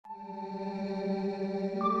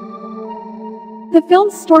The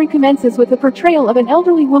film's story commences with the portrayal of an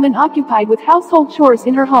elderly woman occupied with household chores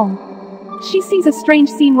in her home. She sees a strange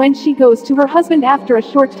scene when she goes to her husband after a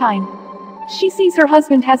short time. She sees her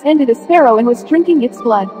husband has ended a sparrow and was drinking its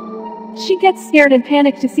blood. She gets scared and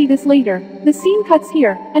panicked to see this later. The scene cuts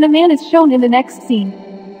here, and a man is shown in the next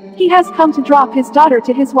scene. He has come to drop his daughter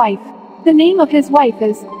to his wife. The name of his wife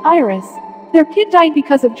is Iris. Their kid died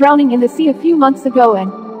because of drowning in the sea a few months ago,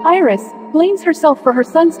 and Iris blames herself for her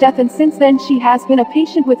son's death, and since then she has been a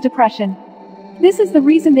patient with depression. This is the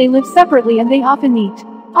reason they live separately and they often meet.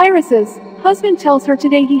 Iris's husband tells her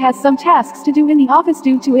today he has some tasks to do in the office.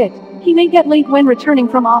 Due to it, he may get late when returning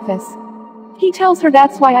from office. He tells her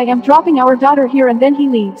that's why I am dropping our daughter here, and then he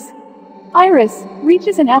leaves. Iris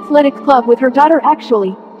reaches an athletic club with her daughter.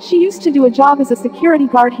 Actually, she used to do a job as a security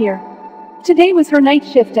guard here. Today was her night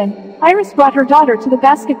shift and Iris brought her daughter to the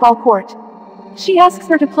basketball court. She asks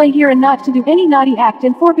her to play here and not to do any naughty act,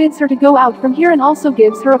 and forbids her to go out from here, and also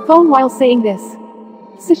gives her a phone while saying this,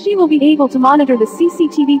 so she will be able to monitor the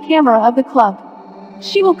CCTV camera of the club.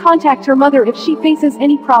 She will contact her mother if she faces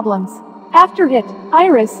any problems. After it,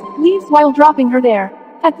 Iris leaves while dropping her there.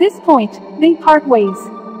 At this point, they part ways.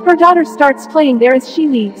 Her daughter starts playing there as she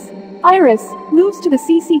leaves. Iris moves to the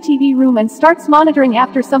CCTV room and starts monitoring.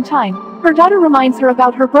 After some time, her daughter reminds her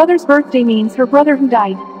about her brother's birthday, means her brother who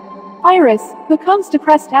died. Iris becomes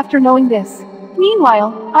depressed after knowing this.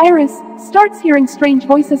 Meanwhile, Iris starts hearing strange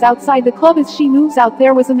voices outside the club. As she moves out,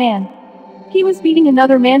 there was a man. He was beating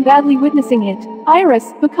another man badly. Witnessing it,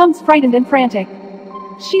 Iris becomes frightened and frantic.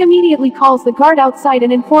 She immediately calls the guard outside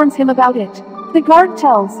and informs him about it. The guard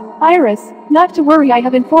tells Iris not to worry, I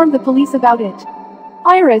have informed the police about it.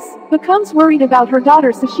 Iris becomes worried about her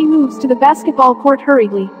daughter, so she moves to the basketball court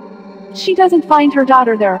hurriedly. She doesn't find her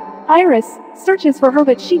daughter there. Iris searches for her,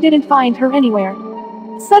 but she didn't find her anywhere.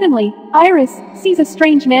 Suddenly, Iris sees a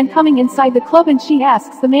strange man coming inside the club, and she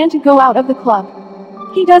asks the man to go out of the club.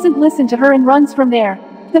 He doesn't listen to her and runs from there.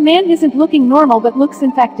 The man isn't looking normal but looks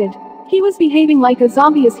infected. He was behaving like a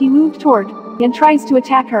zombie as he moved toward and tries to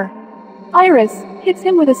attack her. Iris hits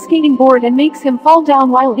him with a skating board and makes him fall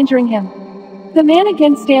down while injuring him. The man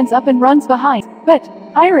again stands up and runs behind, but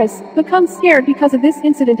Iris becomes scared because of this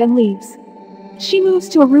incident and leaves. She moves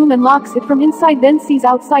to a room and locks it from inside, then sees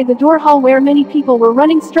outside the door hall where many people were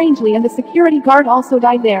running strangely, and the security guard also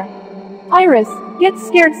died there. Iris gets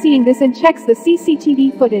scared seeing this and checks the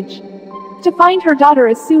CCTV footage to find her daughter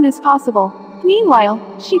as soon as possible.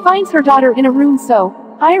 Meanwhile, she finds her daughter in a room,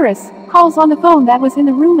 so Iris calls on the phone that was in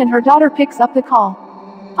the room, and her daughter picks up the call.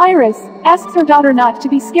 Iris asks her daughter not to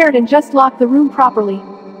be scared and just lock the room properly.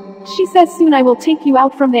 She says, soon I will take you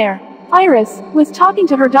out from there. Iris was talking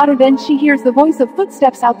to her daughter, then she hears the voice of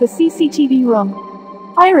footsteps out the CCTV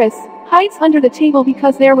room. Iris hides under the table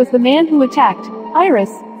because there was the man who attacked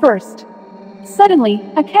Iris first. Suddenly,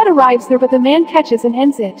 a cat arrives there, but the man catches and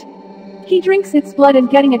ends it. He drinks its blood, and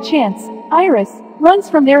getting a chance, Iris runs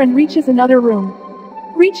from there and reaches another room.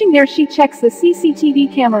 Reaching there, she checks the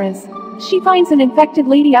CCTV cameras. She finds an infected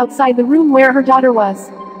lady outside the room where her daughter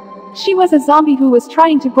was. She was a zombie who was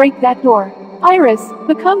trying to break that door. Iris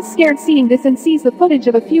becomes scared seeing this and sees the footage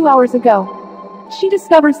of a few hours ago. She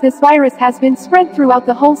discovers this virus has been spread throughout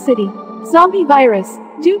the whole city. Zombie virus.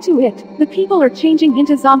 Due to it, the people are changing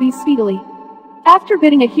into zombies speedily. After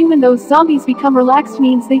biting a human, those zombies become relaxed,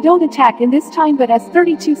 means they don't attack in this time, but as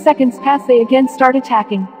 32 seconds pass, they again start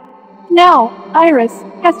attacking. Now, Iris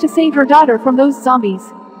has to save her daughter from those zombies.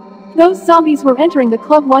 Those zombies were entering the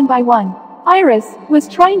club one by one. Iris was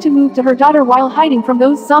trying to move to her daughter while hiding from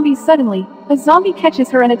those zombies. Suddenly, a zombie catches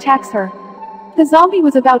her and attacks her. The zombie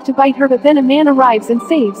was about to bite her, but then a man arrives and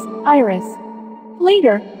saves Iris.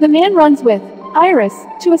 Later, the man runs with Iris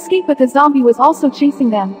to escape, but the zombie was also chasing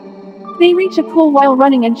them. They reach a pool while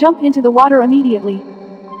running and jump into the water immediately.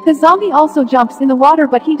 The zombie also jumps in the water,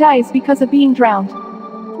 but he dies because of being drowned.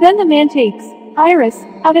 Then the man takes Iris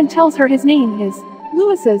out and tells her his name is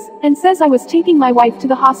Lewis's, and says, I was taking my wife to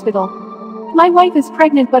the hospital. My wife is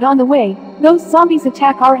pregnant, but on the way, those zombies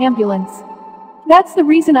attack our ambulance. That's the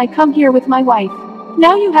reason I come here with my wife.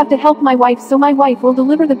 Now you have to help my wife so my wife will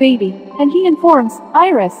deliver the baby. And he informs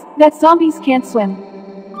Iris that zombies can't swim.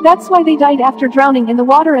 That's why they died after drowning in the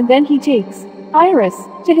water, and then he takes Iris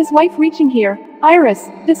to his wife. Reaching here, Iris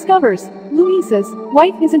discovers Louise's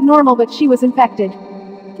wife isn't normal, but she was infected.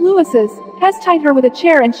 Louise's has tied her with a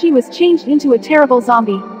chair, and she was changed into a terrible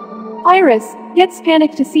zombie. Iris gets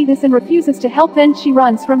panicked to see this and refuses to help, then she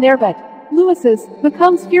runs from there, but Louise's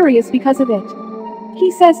becomes furious because of it. He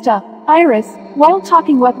says to Iris while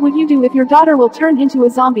talking, what would you do if your daughter will turn into a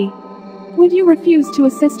zombie? Would you refuse to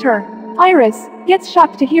assist her? Iris gets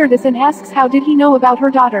shocked to hear this and asks how did he know about her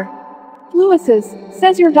daughter. Lewis's,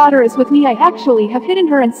 says your daughter is with me. I actually have hidden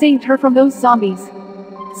her and saved her from those zombies.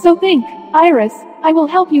 So think, Iris, I will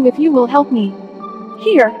help you if you will help me.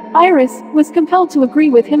 Here, Iris was compelled to agree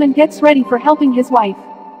with him and gets ready for helping his wife.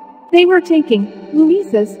 They were taking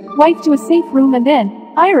Luisa's wife to a safe room, and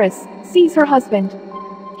then Iris sees her husband.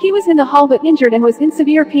 He was in the hall but injured and was in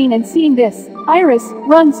severe pain, and seeing this, Iris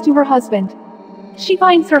runs to her husband. She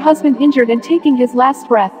finds her husband injured and taking his last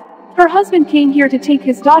breath. Her husband came here to take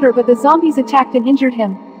his daughter, but the zombies attacked and injured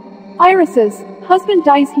him. Iris's husband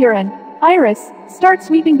dies here, and Iris starts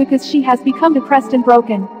weeping because she has become depressed and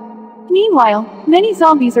broken. Meanwhile, many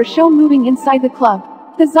zombies are shown moving inside the club.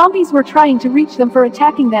 The zombies were trying to reach them for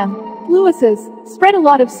attacking them. Lewis's spread a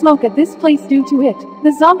lot of smoke at this place. Due to it,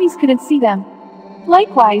 the zombies couldn't see them.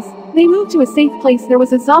 Likewise, they moved to a safe place. There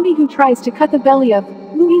was a zombie who tries to cut the belly of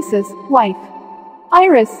Luisa's wife.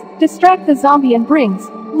 Iris distracts the zombie and brings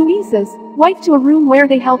Luisa's wife to a room where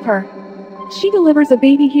they help her. She delivers a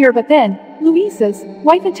baby here, but then Luisa's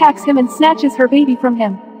wife attacks him and snatches her baby from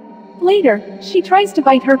him. Later, she tries to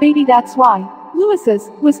bite her baby. That's why Lewis's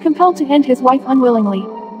was compelled to end his wife unwillingly.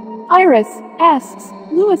 Iris asks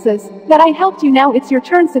Lewis's that I helped you, now it's your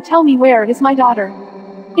turn, so tell me, where is my daughter?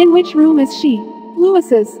 In which room is she?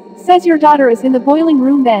 Lewis's says your daughter is in the boiling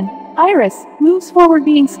room. Then Iris moves forward,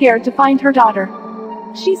 being scared to find her daughter.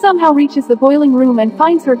 She somehow reaches the boiling room and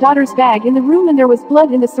finds her daughter's bag in the room, and there was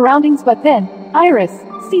blood in the surroundings, but then Iris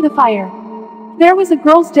sees the fire. There was a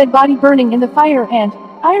girl's dead body burning in the fire, and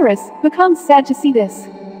Iris becomes sad to see this.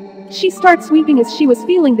 She starts weeping as she was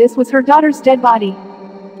feeling this was her daughter's dead body.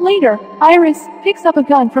 Later, Iris picks up a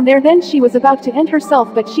gun from there. Then she was about to end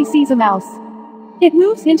herself, but she sees a mouse. It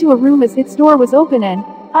moves into a room as its door was open, and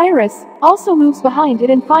Iris also moves behind it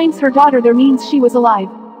and finds her daughter there, means she was alive.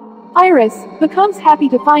 Iris becomes happy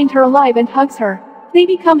to find her alive and hugs her. They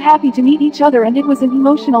become happy to meet each other, and it was an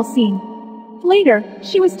emotional scene. Later,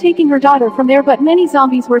 she was taking her daughter from there, but many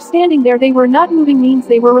zombies were standing there. They were not moving, means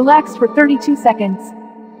they were relaxed for 32 seconds.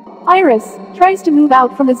 Iris tries to move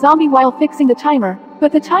out from the zombie while fixing the timer,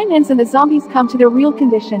 but the time ends and the zombies come to their real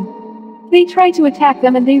condition. They try to attack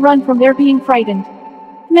them and they run from there, being frightened.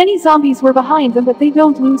 Many zombies were behind them, but they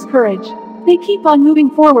don't lose courage. They keep on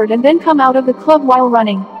moving forward and then come out of the club while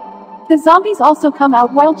running. The zombies also come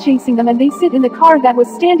out while chasing them, and they sit in the car that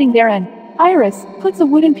was standing there, and Iris puts a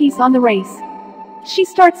wooden piece on the race. She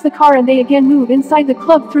starts the car and they again move inside the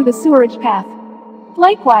club through the sewerage path.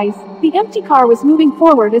 Likewise, the empty car was moving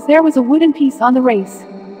forward as there was a wooden piece on the race.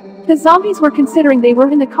 The zombies were considering they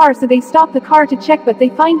were in the car, so they stop the car to check, but they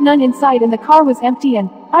find none inside and the car was empty, and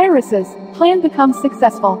Iris's plan becomes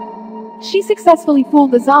successful. She successfully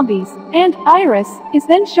fooled the zombies, and Iris is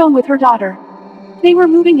then shown with her daughter. They were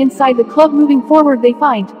moving inside the club. Moving forward, they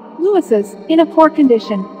find Lewis's in a poor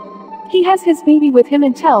condition. He has his baby with him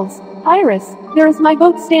and tells Iris, there is my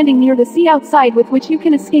boat standing near the sea outside with which you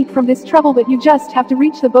can escape from this trouble, but you just have to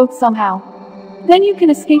reach the boat somehow. Then you can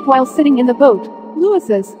escape while sitting in the boat.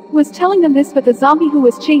 Lewis's was telling them this, but the zombie who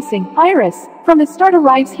was chasing Iris from the start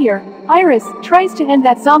arrives here. Iris tries to end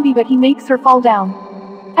that zombie, but he makes her fall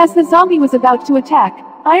down. As the zombie was about to attack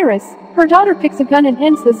Iris, her daughter picks a gun and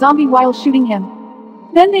ends the zombie while shooting him.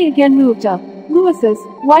 Then they again move to Lewis's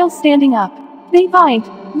while standing up. They find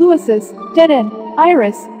Lewis's dead, and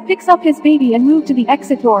Iris picks up his baby and move to the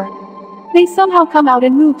exit door. They somehow come out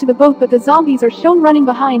and move to the boat, but the zombies are shown running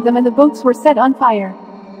behind them and the boats were set on fire.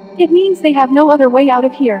 It means they have no other way out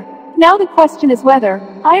of here. Now the question is whether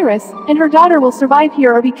Iris and her daughter will survive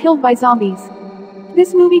here or be killed by zombies.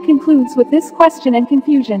 This movie concludes with this question and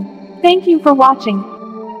confusion. Thank you for watching.